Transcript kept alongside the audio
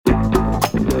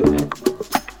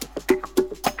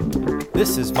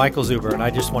This is Michael Zuber, and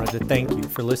I just wanted to thank you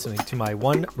for listening to my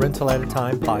One Rental at a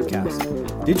Time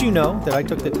podcast. Did you know that I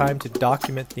took the time to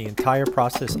document the entire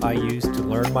process I used to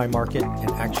learn my market and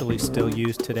actually still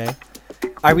use today?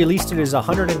 I released it as a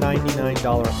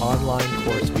 $199 online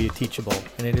course via Teachable,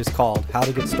 and it is called How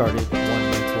to Get Started One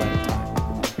Rental at a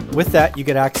Time. With that, you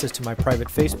get access to my private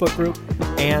Facebook group,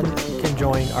 and you can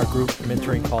join our group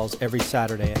mentoring calls every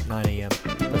Saturday at 9 a.m.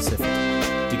 Pacific.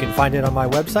 You can find it on my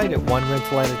website at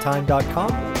onerentalatatime.com.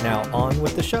 Now on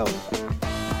with the show.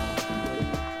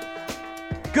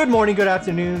 Good morning, good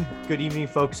afternoon, good evening,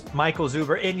 folks. Michael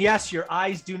Zuber. And yes, your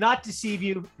eyes do not deceive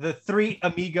you. The three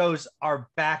amigos are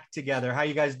back together. How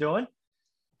you guys doing?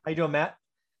 How you doing, Matt?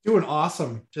 Doing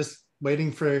awesome. Just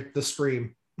waiting for the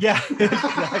stream. Yeah,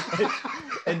 exactly.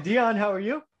 And Dion, how are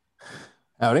you?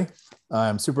 Howdy.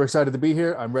 I'm super excited to be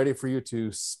here. I'm ready for you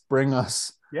to bring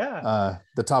us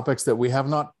the topics that we have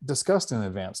not discussed in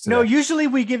advance today. No, usually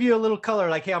we give you a little color,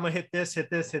 like, hey, I'm gonna hit this, hit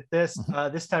this, hit this.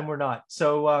 This time we're not.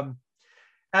 So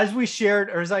as we shared,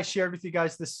 or as I shared with you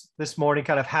guys this morning,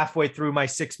 kind of halfway through my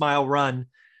 6-mile run,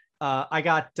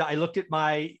 I looked at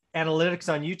my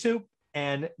analytics on YouTube,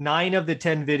 and 9 of the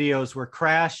 10 videos were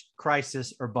crash,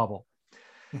 crisis, or bubble.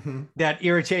 That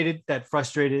irritated, that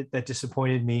frustrated, that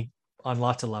disappointed me on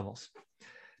lots of levels.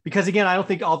 Because again, I don't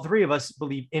think all three of us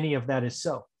believe any of that is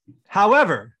so.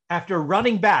 However, after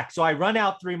running back, so I run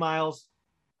out 3 miles,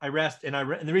 I rest, and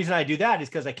the reason I do that is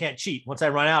because I can't cheat. Once I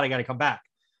run out, I got to come back,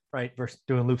 right? Versus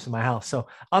doing loops in my house. So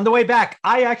on the way back,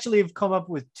 I actually have come up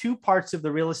with 2 parts of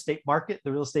the real estate market,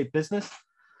 the real estate business.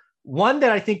 One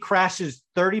that I think crashes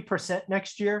 30%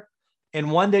 next year, and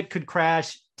one that could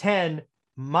crash 10,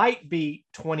 might be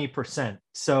 20%.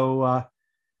 So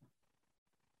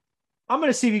I'm going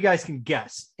to see if you guys can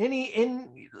guess.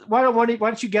 Why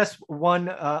don't you guess one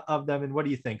of them, and what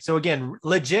do you think? So again,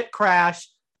 legit crash,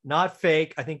 not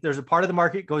fake. I think there's a part of the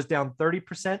market goes down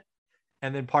 30%,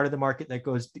 and then part of the market that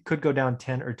could go down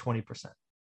 10 or 20%.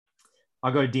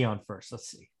 I'll go to Dion first. Let's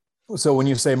see. So when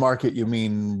you say market, you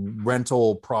mean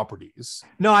rental properties?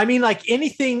 No, I mean like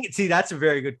anything. See, that's a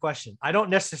very good question. I don't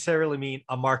necessarily mean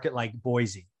a market like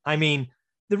Boise. I mean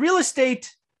the real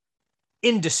estate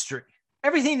industry.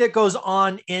 Everything that goes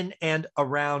on in and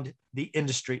around the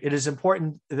industry. It is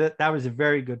important. That was a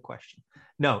very good question.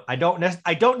 No, I don't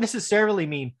necessarily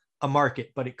mean a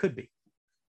market, but it could be.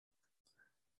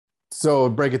 So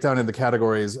break it down into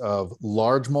categories of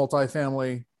large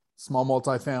multifamily, small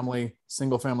multifamily,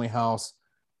 single family house,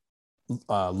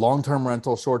 long-term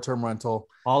rental, short-term rental.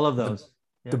 All of those.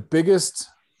 The biggest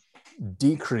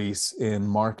decrease in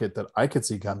market that I could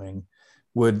see coming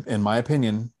would, in my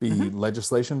opinion, be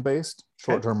legislation-based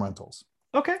short-term rentals.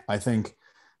 Okay. I think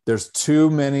there's too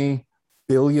many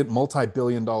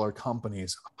multi-billion-dollar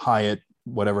companies, Hyatt,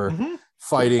 whatever,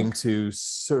 fighting to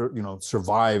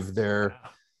survive their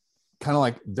kind of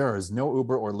like there is no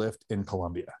Uber or Lyft in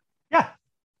Colombia. Yeah.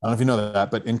 I don't know if you know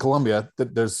that, but in Colombia,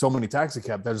 there's so many taxi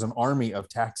cabs. There's an army of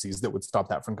taxis that would stop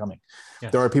that from coming.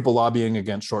 Yes. There are people lobbying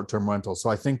against short-term rentals. So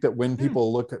I think that when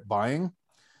people look at buying,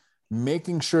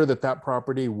 making sure that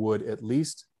property would at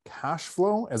least cash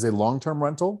flow as a long-term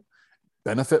rental,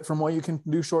 benefit from what you can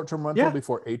do short-term rental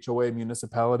before HOA,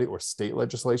 municipality, or state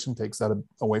legislation takes that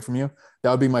away from you. That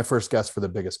would be my first guess for the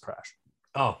biggest crash.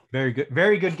 Oh, very good.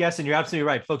 Very good guess. And you're absolutely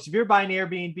right, folks. If you're buying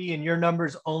Airbnb and your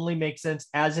numbers only make sense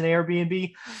as an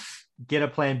Airbnb, get a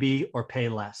plan B or pay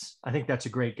less. I think that's a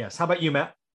great guess. How about you,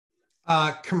 Matt?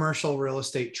 Commercial real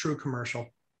estate, true commercial.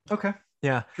 Okay.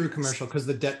 Yeah. True commercial, because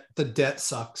the debt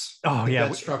sucks. Oh, the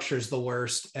debt structure is the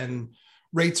worst, and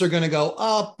rates are going to go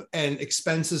up and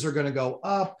expenses are going to go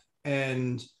up.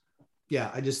 And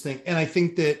I just think, and I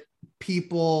think that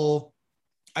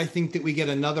we get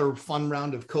another fun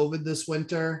round of COVID this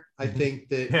winter. I think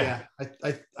that,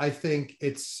 I think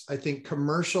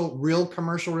real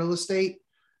commercial real estate,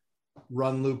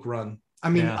 run, Luke, run. I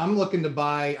mean, I'm looking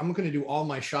to do all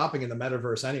my shopping in the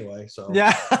metaverse anyway. So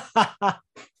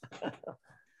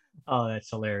Oh, that's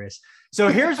hilarious. So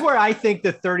here's where I think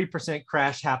the 30%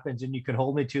 crash happens, and you can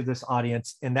hold me to this,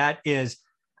 audience. And that is,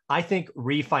 I think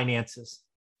refinances.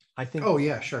 I think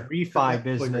refi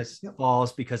business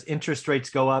falls because interest rates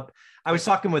go up. I was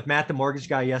talking with Matt, the mortgage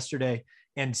guy, yesterday,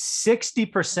 and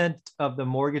 60% of the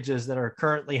mortgages that are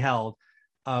currently held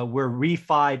were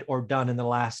refied or done in the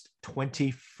last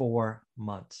 24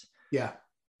 months. Yeah.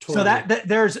 Totally. So that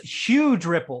there's huge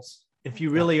ripples if you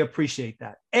really appreciate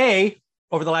that.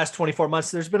 Over the last 24 months,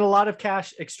 there's been a lot of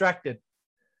cash extracted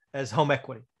as home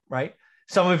equity, right?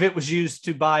 Some of it was used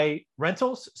to buy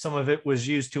rentals. Some of it was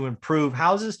used to improve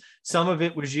houses. Some of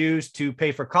it was used to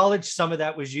pay for college. Some of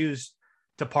that was used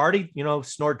to party,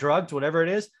 snort drugs, whatever it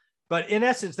is. But in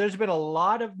essence, there's been a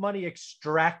lot of money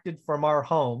extracted from our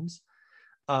homes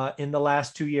in the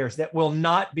last 2 years that will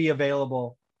not be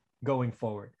available going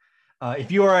forward.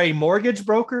 If you are a mortgage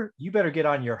broker, you better get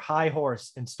on your high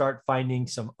horse and start finding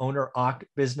some owner-occ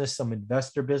business, some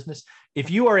investor business.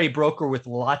 If you are a broker with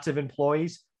lots of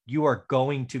employees, you are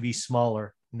going to be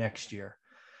smaller next year.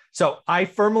 So I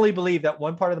firmly believe that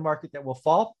one part of the market that will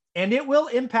fall, and it will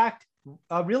impact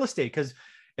real estate. Because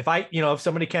if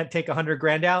somebody can't take 100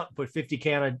 grand out and put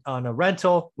 50K on a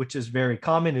rental, which is very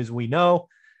common, as we know,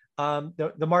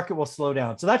 the market will slow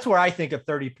down. So that's where I think a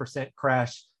 30%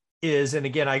 crash is. And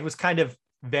again, I was kind of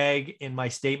vague in my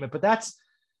statement, but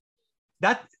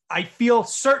that I feel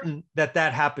certain that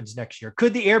happens next year.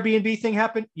 Could the Airbnb thing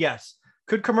happen? Yes.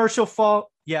 Could commercial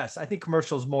fall? Yes. I think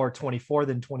commercial is more 24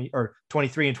 than 20 or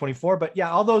 23 and 24, but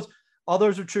yeah, all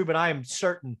those are true, but I am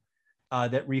certain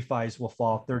that refis will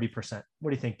fall 30%.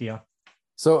 What do you think, Dion?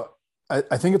 So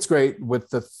I think it's great with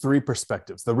the three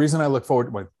perspectives. The reason I look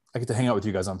forward, I get to hang out with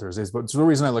you guys on Thursdays, but the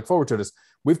reason I look forward to it is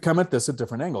we've come at this at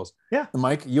different angles. Yeah. And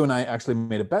Mike, you and I actually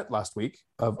made a bet last week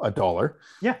of $1.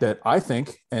 Yeah. That I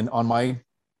think, and on my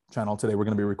channel today, we're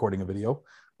going to be recording a video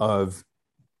of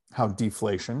how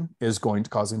deflation is going to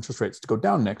cause interest rates to go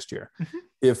down next year. Mm-hmm.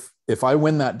 If I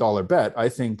win that $1 bet, I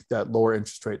think that lower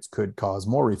interest rates could cause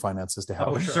more refinances to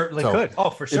happen. Oh, certainly could. Oh,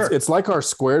 for sure. It's like our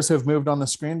squares have moved on the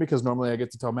screen, because normally I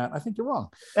get to tell Matt, I think you're wrong.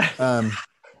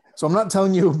 So I'm not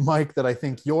telling you, Mike, that I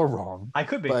think you're wrong. I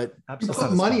could be. But absolutely. You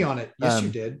put money on it. Yes, you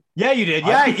did. Yeah, you did.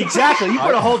 Yeah, exactly. You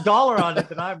put a whole $1 on it,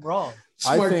 then I'm wrong.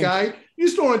 Smart guy. You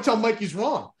just don't want to tell Mike he's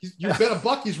wrong. You bet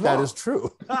 $1 he's wrong. That is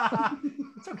true.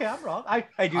 It's okay. I'm wrong.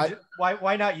 I do.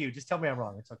 Why not you? Just tell me I'm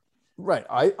wrong. It's okay. Right.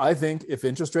 I think if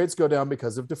interest rates go down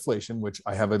because of deflation, which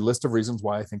I have a list of reasons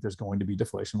why I think there's going to be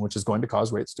deflation, which is going to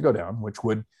cause rates to go down,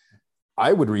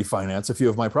 I would refinance a few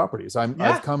of my properties.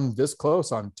 I've come this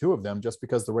close on 2 of them just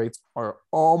because the rates are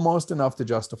almost enough to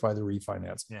justify the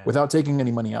refinance without taking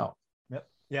any money out. Yep.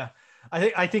 Yeah.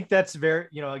 I think that's very,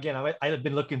 again, I've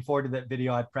been looking forward to that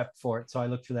video. I prepped for it. So I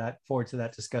look forward to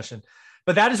that discussion.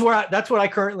 But that's what I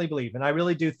currently believe. And I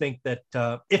really do think that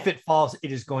if it falls,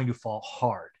 it is going to fall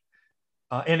hard.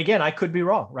 And again, I could be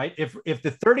wrong, right? If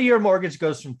the 30-year mortgage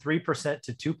goes from 3%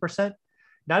 to 2%,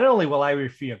 not only will I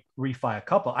refi a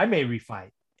couple, I may refi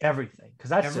everything,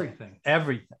 because that's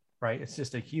everything, right? It's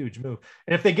just a huge move.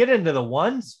 And if they get into the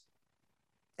ones,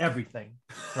 everything,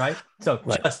 right? So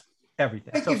just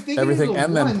everything. So everything,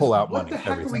 and then pull out money. What the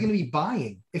heck are we going to be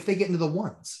buying if they get into the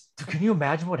ones? So can you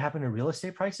imagine what happened to real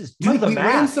estate prices? Do the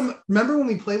math. Remember when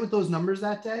we played with those numbers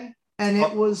that day? And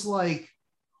it was like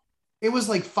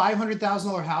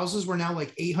 $500,000 houses were now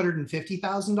like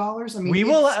 $850,000. I mean,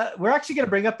 we're actually going to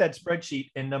bring up that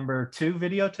spreadsheet in number 2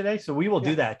 video today. So we will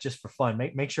do that just for fun.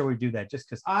 Make sure we do that just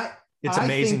because it's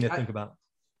amazing to think about.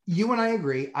 You and I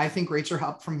agree. I think rates are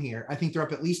up from here. I think they're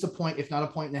up at least a point, if not a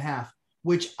point and a half,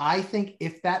 which I think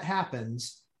if that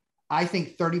happens, I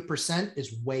think 30%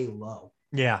 is way low.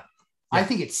 Yeah. I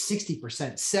think it's 60%,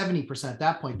 70% at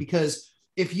that point, because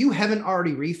if you haven't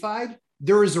already refied,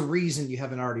 there is a reason you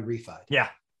haven't already refied. Yeah.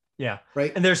 Yeah.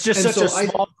 Right. And there's just such a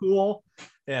small pool.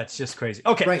 Yeah. It's just crazy.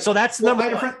 Okay. Right. So that's number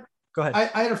one. Go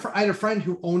ahead. I had a friend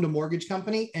who owned a mortgage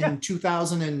company, and in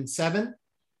 2007,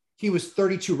 he was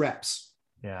 32 reps.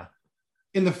 Yeah.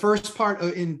 In the first part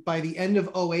by the end of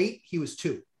 2008, he was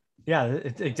 2. Yeah,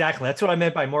 exactly. That's what I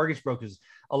meant by mortgage brokers.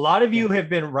 A lot of you have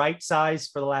been right sized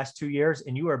for the last 2 years,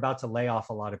 and you are about to lay off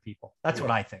a lot of people. That's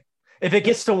what I think. If it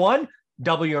gets to 1,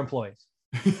 double your employees.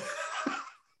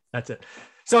 That's it.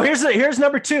 So here's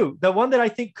number 2, the one that I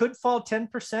think could fall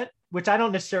 10%, which I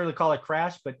don't necessarily call a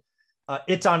crash, but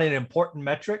it's on an important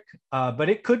metric, but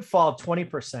it could fall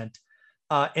 20%.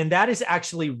 And that is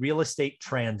actually real estate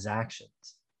transactions,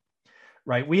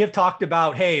 right? We have talked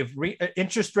about, hey, if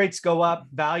interest rates go up,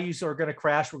 values are going to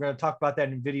crash. We're going to talk about that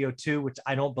in video 2, which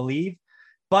I don't believe,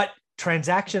 but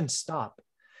transactions stop.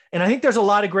 And I think there's a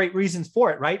lot of great reasons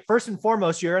for it, right? First and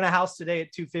foremost, you're in a house today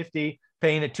at 250,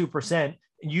 paying at 2%.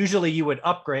 Usually you would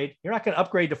upgrade. You're not going to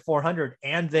upgrade to 400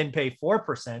 and then pay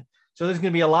 4%. So there's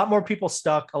going to be a lot more people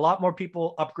stuck, a lot more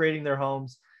people upgrading their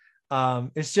homes.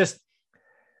 It's just,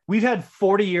 we've had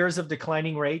 40 years of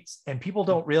declining rates, and people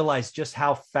don't realize just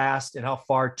how fast and how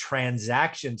far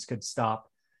transactions could stop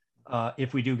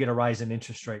if we do get a rise in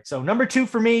interest rates. So number 2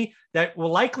 for me, that will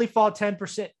likely fall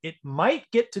 10%. It might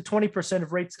get to 20%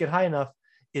 if rates get high enough,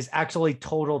 is actually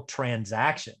total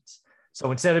transactions. So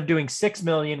instead of doing 6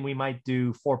 million, we might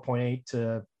do 4.8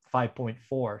 to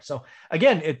 5.4. So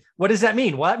again, what does that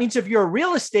mean? Well, that means if you're a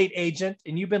real estate agent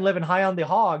and you've been living high on the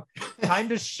hog, time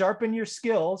to sharpen your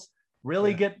skills,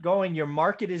 really get going. Your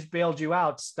market has bailed you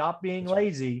out. Stop being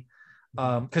lazy.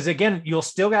 Because again, you'll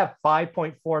still have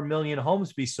 5.4 million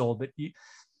homes be sold, but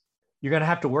you're going to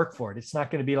have to work for it. It's not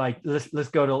going to be like, let's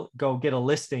go get a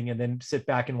listing and then sit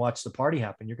back and watch the party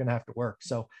happen. You're going to have to work.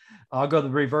 So I'll go the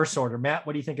reverse order. Matt,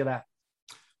 what do you think of that?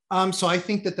 So I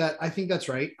think I think that's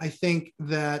right. I think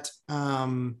that,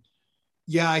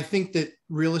 I think that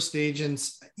real estate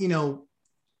agents,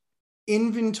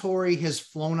 inventory has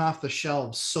flown off the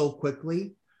shelves so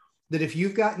quickly that if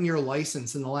you've gotten your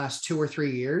license in the last 2 or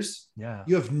 3 years,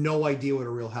 you have no idea what a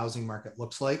real housing market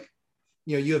looks like.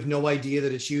 You have no idea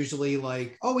that it's usually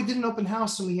like, oh, we did an open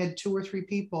house and we had 2 or 3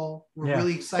 people. We're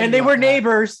really excited. And they were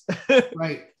neighbors.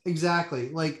 Right. Exactly.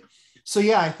 Like, so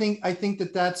yeah, I think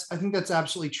that's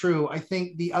absolutely true. I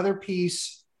think the other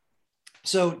piece,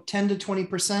 so 10 to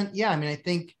 20%. Yeah. I mean, I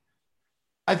think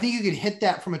you could hit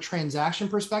that from a transaction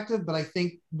perspective, but I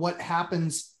think what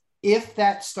happens if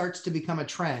that starts to become a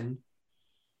trend,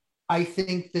 I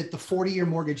think that the 40-year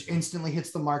mortgage instantly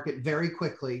hits the market very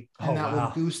quickly, and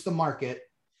will boost the market.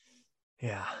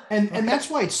 Yeah. And that's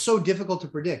why it's so difficult to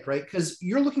predict, right? Because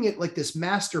you're looking at like this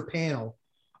master panel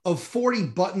of 40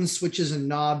 buttons, switches, and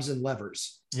knobs and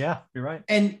levers. Yeah, you're right.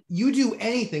 And you do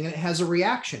anything and it has a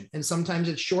reaction. And sometimes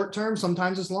it's short term,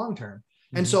 sometimes it's long term.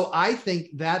 Mm-hmm. And so I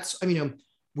think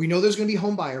we know there's going to be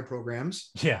home buyer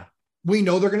programs. Yeah. We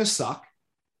know they're going to suck.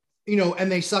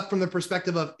 And they suck from the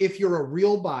perspective of if you're a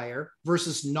real buyer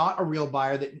versus not a real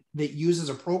buyer that uses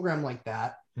a program like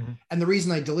that. Mm-hmm. And the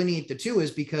reason I delineate the two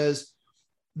is because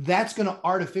that's going to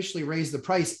artificially raise the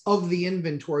price of the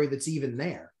inventory that's even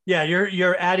there. Yeah,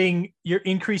 you're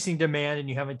increasing demand and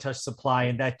you haven't touched supply,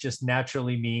 and that just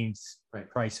naturally means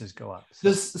prices go up. So.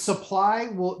 The supply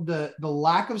the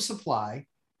lack of supply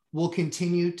will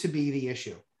continue to be the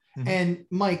issue. Mm-hmm. And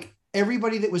Mike,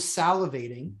 everybody that was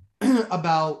salivating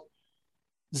about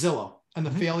Zillow and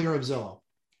the failure of Zillow.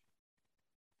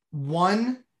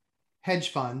 One hedge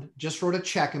fund just wrote a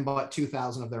check and bought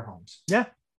 2,000 of their homes. Yeah.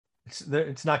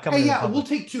 It's not coming. Hey, yeah, we'll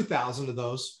take 2,000 of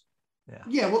those.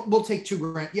 Yeah. We'll take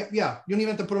 $2,000. Yeah. You don't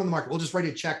even have to put it on the market. We'll just write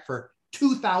a check for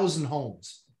 2,000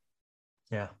 homes.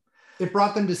 Yeah. It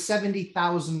brought them to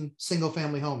 70,000 single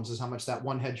family homes is how much that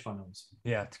one hedge fund owns.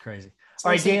 Yeah. It's crazy.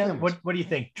 All right, Dan, what do you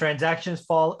think? Transactions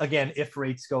fall again if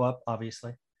rates go up,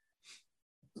 obviously.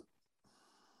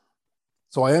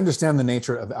 So I understand the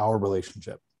nature of our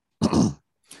relationship.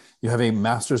 You have a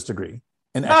master's degree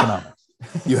in economics.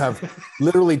 You have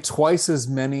literally twice as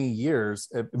many years,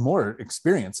 more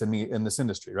experience in this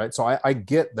industry, right? So I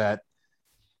get that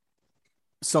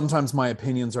sometimes my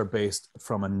opinions are based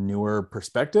from a newer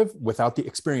perspective without the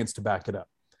experience to back it up.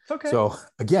 Okay. So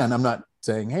again, I'm not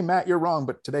saying, hey, Matt, you're wrong,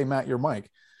 but today, Matt, you're Mike.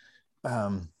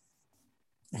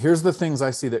 Here's the things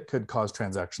I see that could cause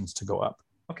transactions to go up.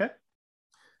 Okay.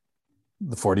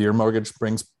 The 40-year mortgage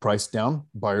brings price down.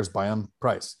 Buyers buy on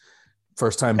price.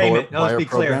 First-time buyer programs.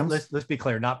 Clear. Let's be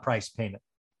clear. Not price, payment.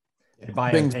 They buy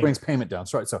brings payment down.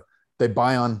 So, right. So they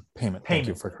buy on payment. Thank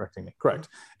you for correcting me. Correct.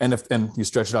 And if you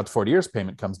stretch it out to 40 years,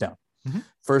 payment comes down. Mm-hmm.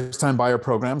 First-time buyer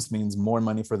programs means more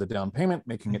money for the down payment,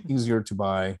 making it easier to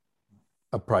buy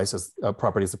a property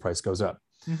as the price goes up.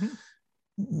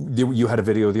 Mm-hmm. You had a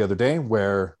video the other day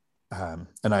where.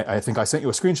 And I think I sent you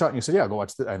a screenshot and you said, yeah, go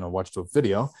watch watch the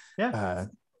video. Yeah.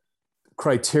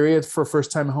 Criteria for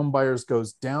first-time home buyers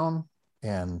goes down,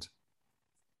 and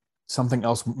something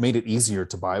else made it easier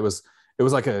to buy. It was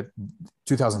like a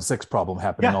 2006 problem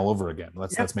happening all over again.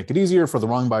 Let's make it easier for the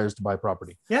wrong buyers to buy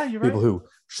property. Yeah, you're People who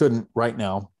shouldn't right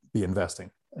now be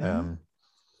investing. Mm-hmm.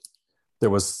 There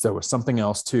was something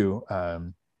else too.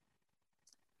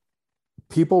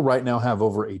 People right now have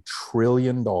over $1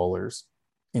 trillion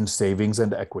in savings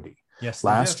and equity. Yes.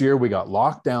 Last year we got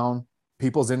locked down.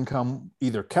 People's income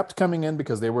either kept coming in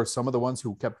because they were some of the ones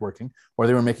who kept working, or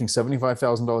they were making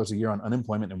 $75,000 a year on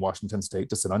unemployment in Washington state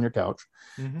to sit on your couch.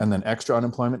 Mm-hmm. And then extra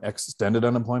unemployment, extended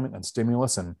unemployment, and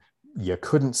stimulus, and you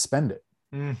couldn't spend it.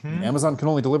 Mm-hmm. Amazon can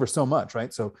only deliver so much,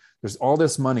 right? So there's all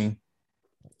this money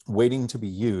waiting to be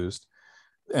used.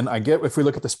 And I get, if we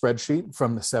look at the spreadsheet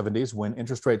from the 70s, when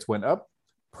interest rates went up,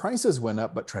 prices went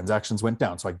up, but transactions went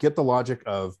down. So I get the logic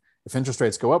of if interest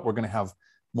rates go up, we're going to have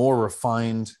more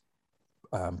refined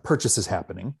purchases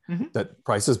happening, mm-hmm. that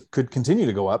prices could continue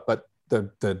to go up, but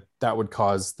that would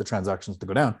cause the transactions to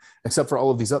go down, except for all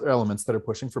of these other elements that are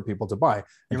pushing for people to buy.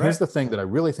 And here's the thing that I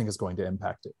really think is going to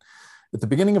impact it. At the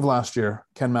beginning of last year,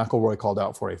 Ken McElroy called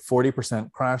out for a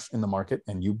 40% crash in the market,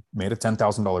 and you made a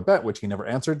 $10,000 bet, which he never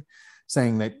answered,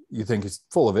 saying that you think he's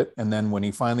full of it. And then when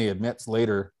he finally admits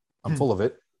later, I'm full of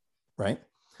it, right?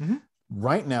 Mm-hmm.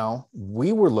 Right now,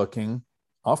 we were looking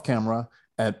off camera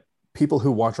at people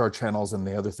who watch our channels and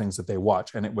the other things that they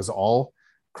watch. And it was all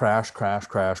crash.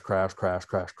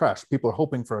 People are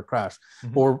hoping for a crash,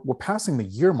 or we're passing the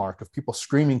year mark of people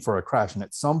screaming for a crash. And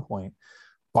at some point,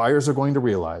 buyers are going to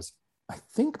realize, I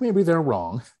think maybe they're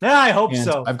wrong. Yeah, I hope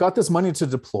so. I've got this money to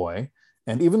deploy.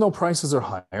 And even though prices are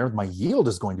higher, my yield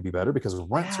is going to be better because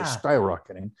rents are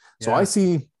skyrocketing. So I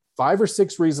see 5 or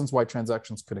 6 reasons why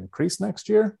transactions could increase next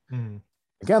year.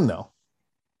 Again, though,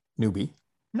 newbie.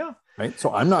 No. Right.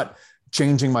 So I'm not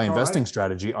changing my investing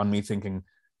strategy on me thinking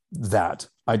that.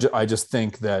 I just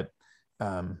think that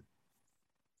I'm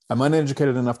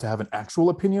uneducated enough to have an actual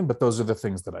opinion, but those are the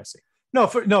things that I see.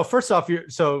 First off,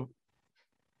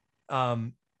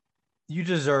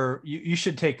 you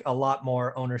should take a lot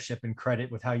more ownership and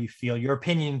credit with how you feel. Your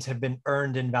opinions have been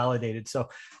earned and validated. So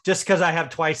just because I have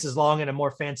twice as long and a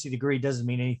more fancy degree doesn't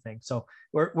mean anything. So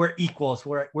we're equals.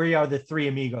 We are the 3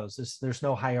 amigos. There's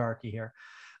no hierarchy here.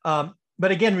 But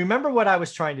again, remember what I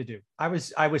was trying to do. I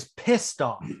was pissed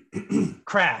off.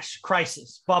 Crash,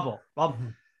 crisis, bubble.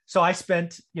 So I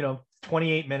spent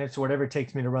 28 minutes or whatever it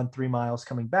takes me to run 3 miles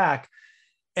coming back,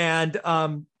 and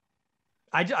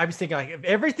I was thinking, like, if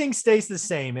everything stays the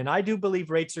same, and I do believe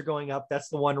rates are going up, that's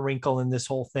the one wrinkle in this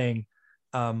whole thing.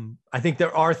 I think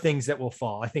there are things that will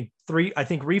fall. I think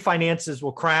refinances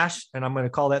will crash, and I'm going to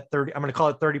call that 30. I'm going to call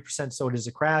it 30%. So it is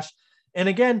a crash. And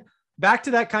again, back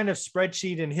to that kind of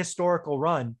spreadsheet and historical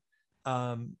run,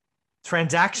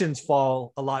 transactions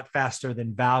fall a lot faster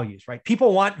than values, right?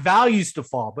 People want values to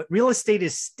fall, but real estate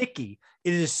is sticky.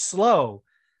 It is slow.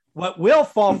 What will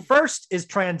fall first is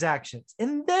transactions,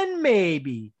 and then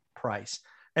maybe price.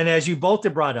 And as you both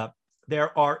have brought up,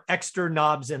 there are extra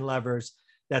knobs and levers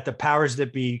that the powers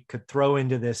that be could throw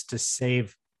into this to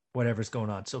save whatever's going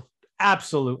on. So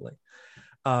absolutely.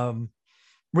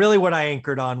 Really what I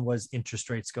anchored on was interest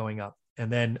rates going up.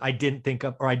 And then I didn't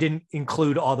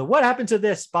include all the, what happened to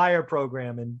this buyer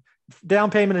program and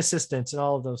down payment assistance and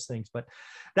all of those things. But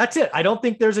that's it. I don't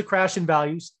think there's a crash in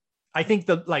values. I think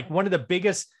one of the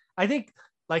biggest,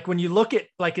 when you look at,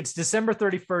 it's December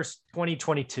 31st,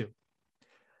 2022.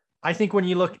 I think when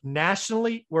you look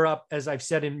nationally, we're up, as I've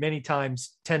said in many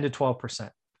times, 10 to 12%.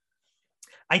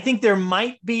 I think there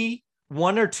might be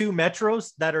 1 or 2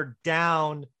 metros that are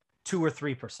down 2 or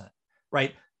 3%,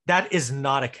 right? That is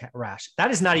not a crash.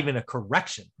 That is not even a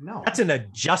correction. No, that's an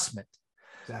adjustment.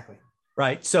 Exactly.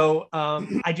 Right. So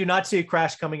I do not see a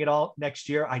crash coming at all next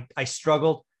year. I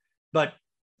struggled, but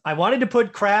I wanted to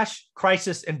put crash,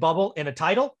 crisis, and bubble in a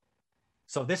title.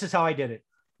 So this is how I did it: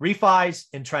 refis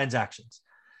and transactions.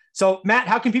 So Matt,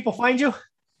 how can people find you?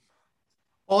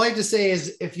 All I have to say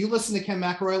is, if you listen to Ken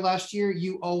McElroy last year,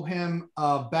 you owe him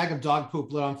a bag of dog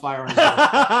poop lit on fire.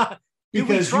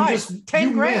 Because you just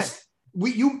 10 grand. Missed.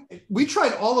 We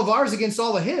tried all of ours against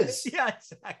all of his. Yeah,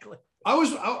 exactly.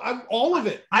 I'm all of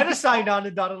it. I'd have signed on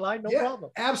the dotted line, no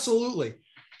problem. Absolutely.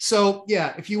 So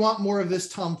yeah, if you want more of this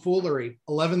tomfoolery,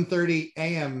 11:30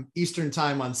 a.m. Eastern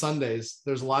time on Sundays,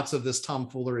 there's lots of this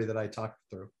tomfoolery that I talked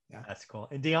through. Yeah, that's cool.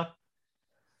 And Dion?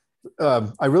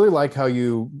 I really like how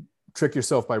you trick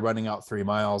yourself by running out 3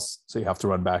 miles, so you have to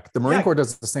run back. The Marine Corps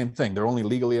does the same thing. They're only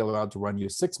legally allowed to run you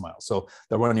 6 miles. So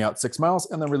they'll run you out 6 miles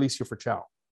and then release you for chow.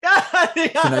 So now you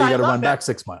got to run back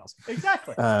 6 miles.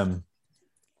 Exactly.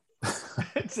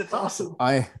 It's awesome.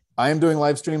 I am doing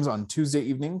live streams on Tuesday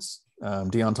evenings.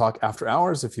 Dion Talk After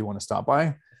Hours, if you want to stop by.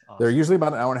 Awesome. They're usually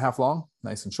about 1.5 hours long,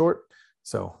 nice and short.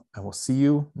 So I will see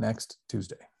you next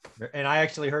Tuesday. And I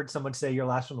actually heard someone say your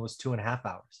last one was 2.5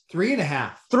 hours.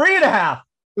 3.5. 3.5.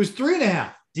 It was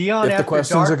 3.5. Dion, if the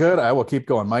questions are good, I will keep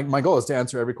going. My goal is to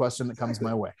answer every question that comes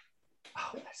my way.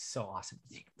 Oh, that's so awesome.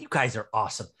 You guys are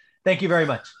awesome. Thank you very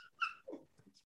much.